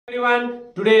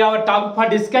Everyone, today our topic for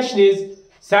discussion is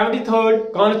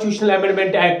 73rd Constitutional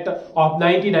Amendment Act of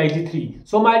 1993.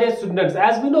 So my dear students,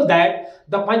 as we know that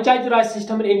the Panchayati Raj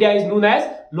system in India is known as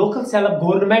local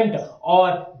self-government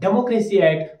or democracy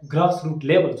at grassroots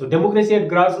level. So democracy at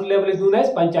grassroots level is known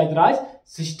as Panchayati Raj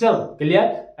system.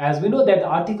 Clear? As we know that the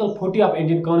Article 40 of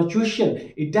Indian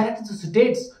Constitution, it directs the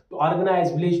states to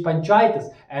organize village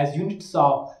panchayats as units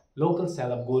of local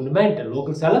self-government,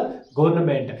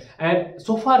 and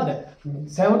so far the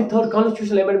 73rd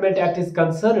Constitutional Amendment Act is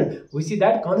concerned, we see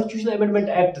that Constitutional Amendment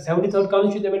Act, 73rd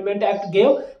Constitutional Amendment Act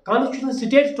gave constitutional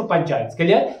status to panchayats.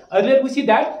 Clear? Earlier we see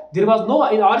that there was no,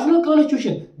 in original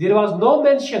constitution, there was no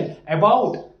mention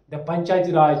about the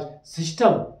Panchayati Raj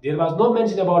system. There was no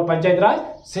mention about Panchayati Raj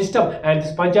system, and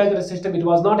this Panchayati Raj system, it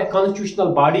was not a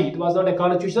constitutional body. It was not a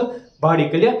constitutional body.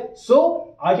 Clear? So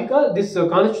article, this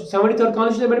 73rd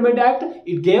Constitutional Amendment Act,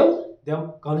 it gave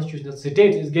them constitutional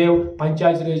states. It gave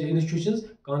Panchayat Raj institutions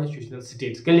constitutional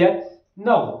states. Clear?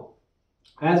 Now,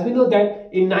 as we know that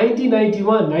in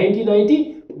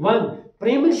 1991,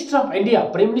 Prime Minister of India,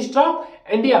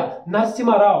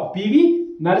 Narasimha Rao,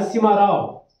 P.V. Narasimha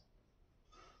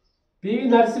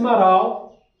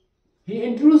Rao, he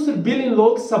introduced a bill in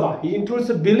Lok Sabha. He introduced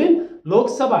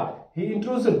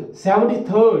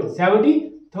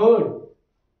 73rd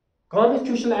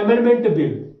Constitutional Amendment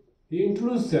Bill. He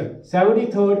introduced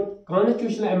 73rd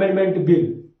Constitutional Amendment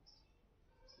Bill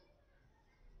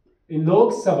in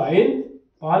Lok Sabha, in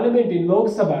Parliament in Lok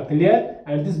Sabha. Clear?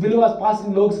 And this bill was passed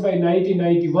in Lok Sabha in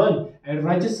 1991, and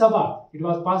Rajya Sabha, it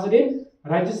was passed in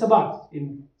Rajya Sabha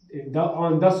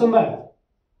on December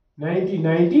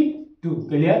 1992.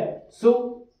 Clear?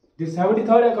 So this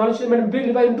 73rd Constitutional Amendment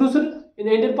Bill was introduced in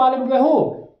the Indian Parliament by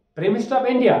whom? Prime Minister of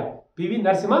India, P.V.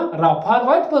 Narasimha Rao. For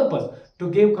what purpose?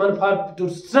 To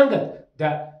strengthen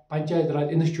the Panchayat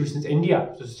Raj institutions in India.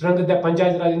 So strengthen the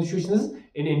Panchayat Raj institutions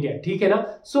in India. ठीक है ना?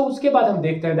 So उसके बाद हम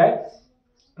देखते हैं that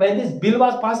when this bill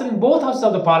was passed in both houses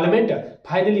of the Parliament,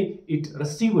 finally it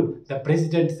received the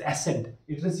President's assent.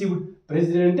 It received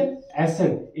President's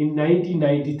assent in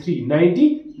 1993.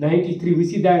 1993, we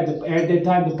see that at that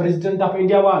time the President of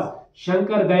India was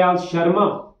Shankar Dayal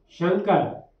Sharma.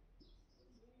 Shankar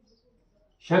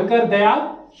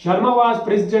Dayal Sharma was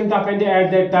President of India at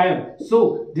that time.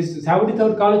 So this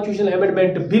 73rd Constitutional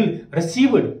Amendment Bill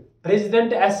received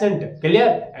President assent.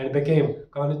 Clear? And became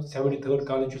 73rd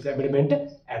Constitutional Amendment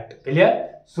Act.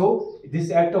 Clear? So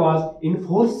this act was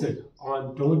enforced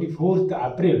on 24th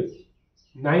April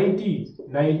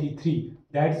 1993.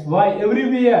 That's why every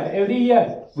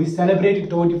year we celebrate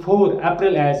 24th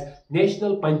April as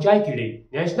National Panchayati Day.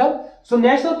 National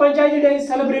Panchayati Day is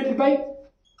celebrated by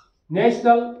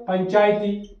National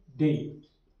Panchayati Day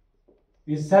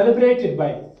is celebrated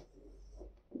by,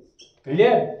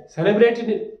 clear?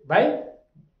 Celebrated by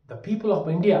the people of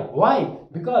India. Why?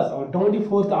 Because on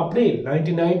 24th April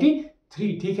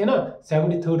 1993, ठीक है ना,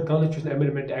 73rd Constitutional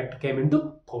Amendment Act came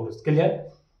into force. Clear?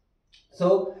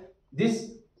 So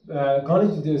this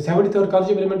 73rd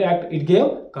Constitutional Amendment Act, it gave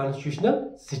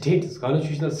constitutional status,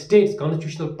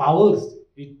 constitutional powers.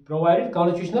 It provided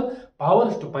constitutional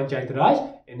powers to Panchayat Raj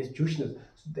institutions.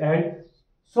 And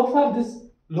so far this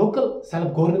local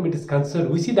self-government is concerned,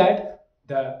 we see that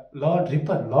the Lord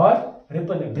Ripon,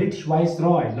 British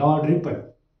Viceroy,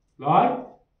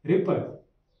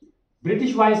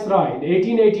 British Viceroy in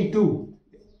 1882.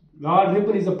 Lord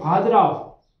Ripon is the father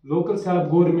of local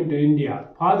self-government in India.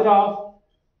 Father of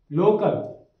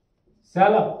local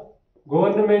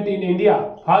self-government in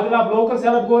India. Father of local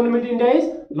self-government in India is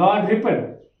Lord Ripon.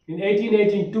 In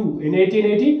 1882, in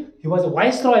 1880, he was a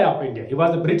Viceroy of India. He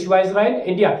was a British Viceroy in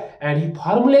India, and he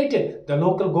formulated the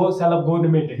local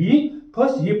self-government. He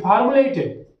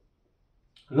formulated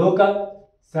local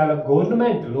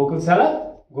self-government.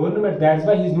 That's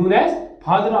why he is known as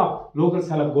father of local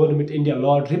self-government in India,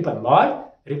 Lord Ripon.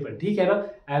 ठीक है ना?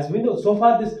 As we know, so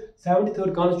far this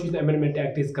 73rd Constitutional Amendment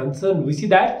Act is concerned, we see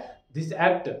that this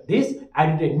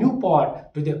added a new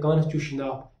part to the Constitution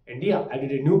of India. That's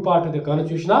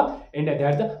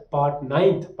the part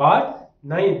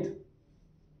 9th.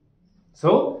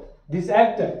 So this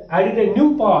act added a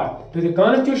new part to the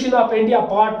Constitution of India.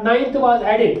 Part 9th was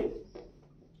added.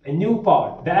 A new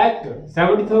part. The act,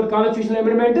 73rd Constitutional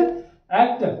Amendment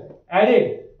Act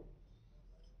added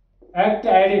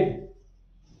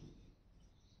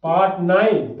part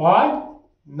 9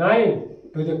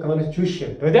 to the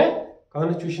Constitution. To the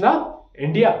Constitution of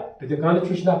India.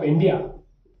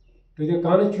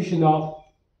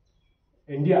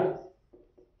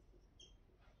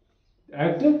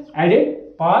 Act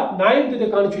added part 9 to the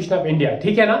Constitution of India.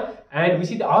 ठीक है ना? And we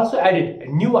see they also added a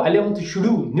new 11th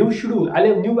schedule, new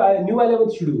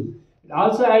 11th schedule. It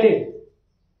also added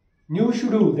new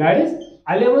schedule, that is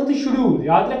 11th schedule.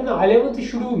 Yaad rakhna, 11th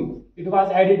schedule. It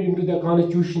was added into the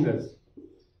constitution.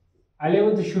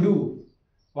 11th schedule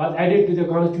was added to the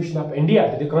Constitution of India.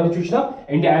 To the Constitution of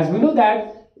India, as we know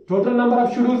that total number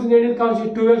of schedules in the Indian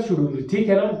Constitution 12 schedules. ठीक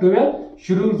है ना, 12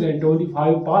 schedules and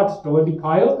 25 parts.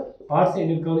 25 parts in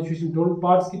Indian Constitution. Total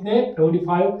parts कितने हैं?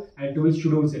 25 and 12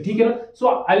 schedules है. ठीक है ना.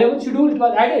 So 11th schedule it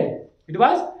was added. It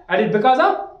was added because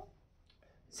of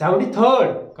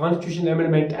 73rd Constitutional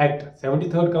Amendment Act.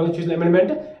 73rd Constitutional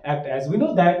Amendment Act. As we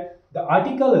know that the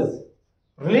articles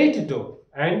related to,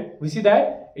 and we see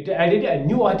that it added a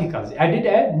new articles. Added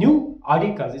a new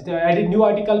articles. It added new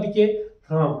article became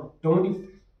from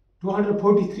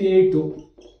 243A to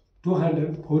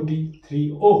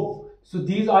 243O. So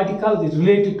these articles is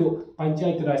related to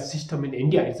Panchayat Raj system in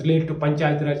India. It's related to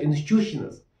Panchayat Raj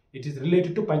institutions. It is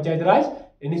related to Panchayat Raj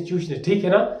institutions. ठीक है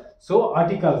ना? So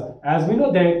articles, as we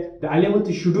know that the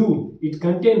 11th schedule, it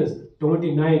contains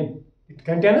 29. It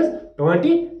contains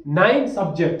 29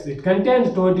 subjects. It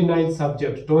contains 29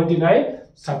 subjects. 29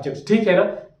 subjects. ठीक है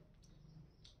ना?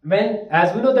 When,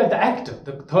 as we know that the act,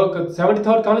 the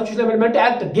 73rd Constitutional Amendment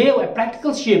Act gave a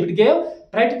practical shape. It gave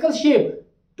practical shape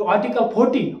to Article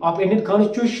 40 of Indian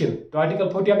Constitution. To Article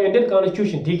 40 of Indian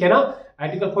Constitution. ठीक है ना?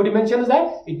 Article 40 mentions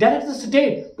that it directs the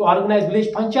state to organize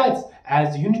village panchayats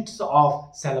as units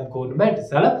of self-government.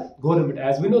 Self-government.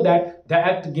 As we know that the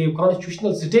act gave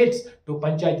constitutional states to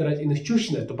Panchayat Raj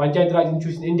institutions. To Panchayat Raj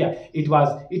institutions in India.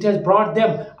 It has brought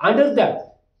them under the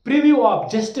preview of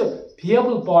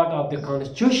justifiable part of the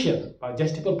constitution, or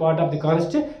justifiable part of the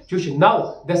constitution.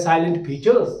 Now the silent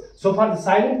features. So far the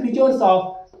silent features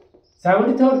of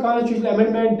 73rd Constitutional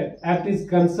Amendment Act is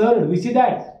concerned, we see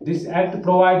that this act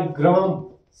provided Gram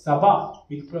Sabha.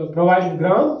 It provided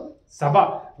Gram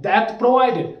Sabha. The act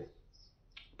provided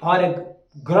for a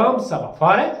Gram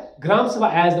Sabha,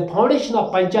 as the foundation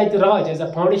of Panchayati Raj, as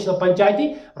a foundation of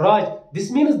Panchayati Raj. This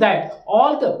means that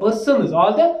all the persons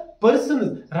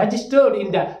registered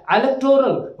in the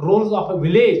electoral rolls of a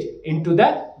village into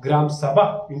the Gram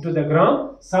Sabha,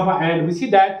 and we see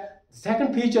that the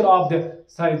second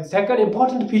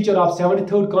important feature of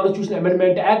 73rd Constitutional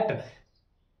Amendment Act,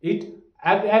 it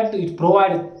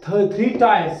provided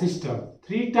three-tier system,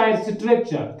 three-tier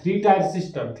structure, three-tier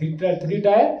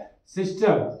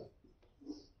system.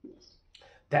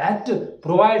 The act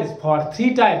provides for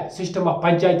three-tier system of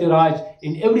Panchayati Raj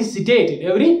in every state,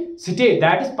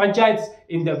 that is panchayats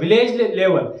in the village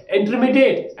level,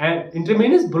 intermediate and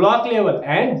intermediate block level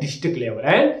and district level.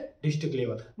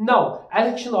 Now,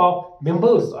 election of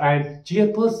members and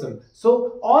chairperson.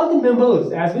 So all the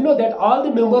members, as we know that all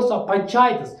the members of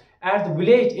panchayats at the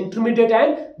village, intermediate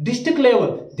and district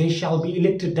level, they shall be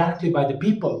elected directly by the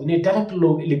people. उन्हें direct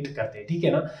लोग elect करते हैं, ठीक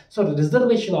है ना? So the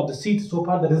reservation of the seats. So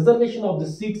far the reservation of the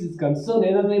seats is concerned.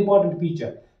 Another important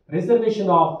feature, reservation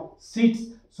of seats.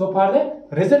 So far the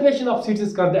reservation of seats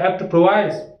is concerned. The act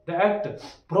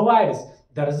provides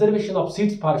the reservation of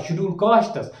seats for scheduled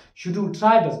castes, scheduled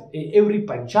tribes in every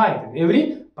panchayat.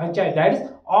 That is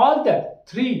all the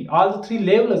three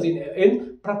levels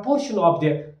in proportion of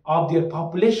their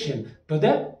population to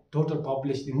the total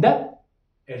population in the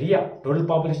area,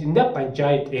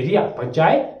 panchayat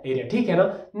area. ठीक है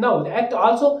ना? Now the act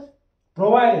also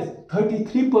provides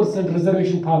 33%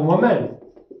 reservation for women,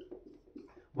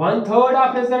 1/3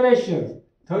 of reservation,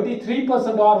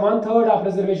 33% or 1/3 of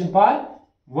reservation for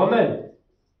women.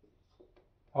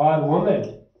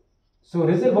 So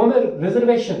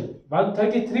reservation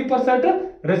 133%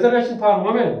 reservation for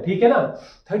women. ठीक है ना?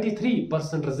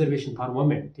 33% reservation for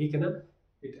women. ठीक है ना?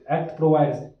 It act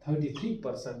provides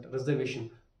 33% reservation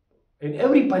in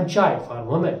every panchayat for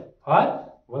women.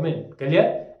 Clear?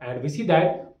 And we see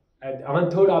that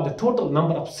 1/3 of the total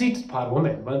number of seats for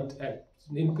women,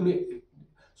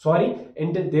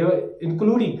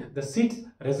 including the seats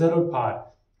reserved for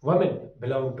women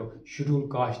belong to scheduled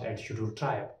caste and scheduled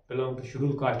tribe.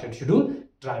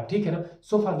 ठीक है ना?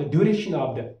 So far the duration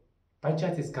of the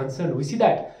panchayat is concerned, we see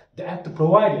that the act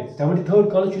provided, 73rd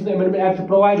Constitutional Amendment Act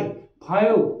provided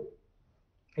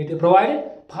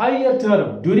 5-year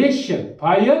term duration,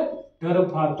 5-year term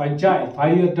for panchayat,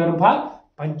 5-year term for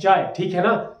panchayat. ठीक है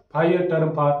ना? 5-year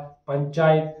term for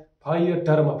panchayat, 5-year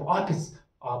term of office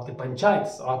of the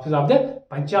panchayats,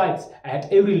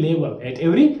 at every level.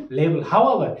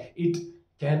 However, it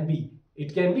can be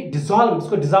dissolved.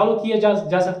 इसको dissolve किया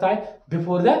जा सकता है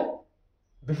before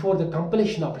the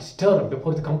completion of its term.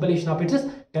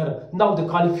 Now the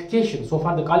qualification. So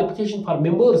far the qualification for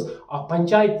members of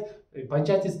panchayat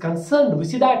Panchayat is concerned, we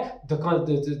see that the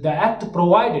act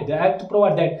provided that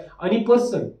any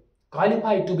person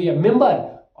qualified to be a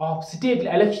member of state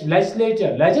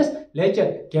legislature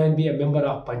can be a member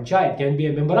of Panchayat,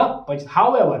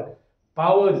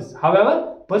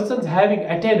 However, persons having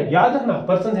attained,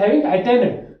 persons having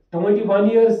attained 21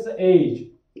 years age.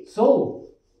 So,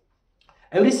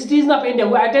 every citizen of India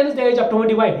who attains the age of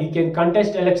 21, he can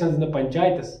contest elections in the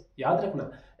panchayatas. Yaad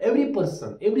rakhna.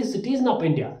 Every citizen of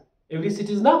India,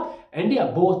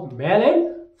 both male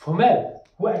and female,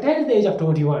 who attains the age of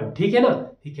 21, he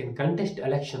can contest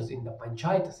elections in the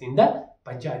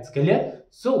panchayatas. Clear?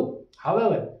 So,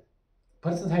 however,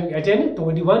 persons having attained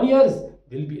 21 years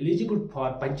will be eligible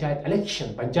for panchayat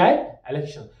election.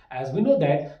 As we know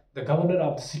that the governor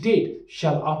of the state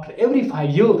shall, after every 5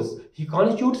 years, he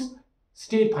constitutes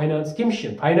State Finance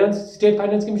Commission. State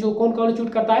Finance Commission कौन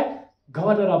constitute करता है?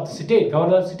 Governor of the state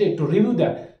to review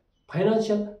the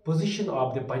financial position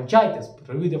of the panchayats.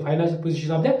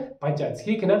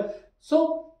 ठीक है ना? So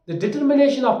the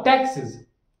determination of taxes,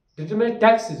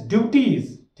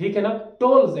 duties, ठीक है ना?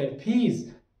 Tolls and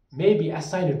fees may be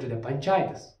assigned to the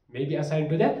panchayats.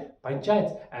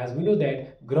 As we know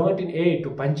that grant in aid to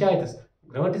panchayats.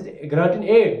 Grant in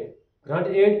aid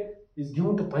is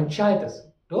given to panchayats.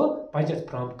 To panchayats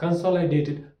from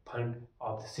consolidated fund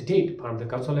of the state,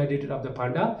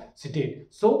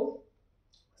 So,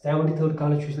 73rd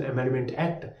Constitutional Amendment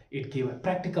Act, it gave a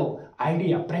practical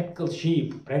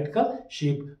shape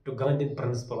to Gandhian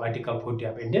principle, Article 40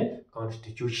 of Indian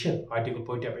Constitution.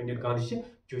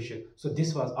 So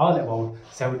this was all about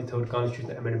 73rd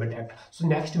Constitutional Amendment Act. So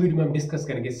next video में हम discuss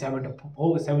करेंगे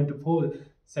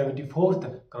 74th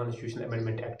Constitutional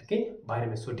Amendment Act के बारे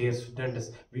में. So dear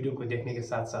students, video को देखने के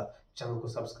साथ साथ चैनल को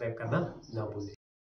सब्सक्राइब करना ना भूलें.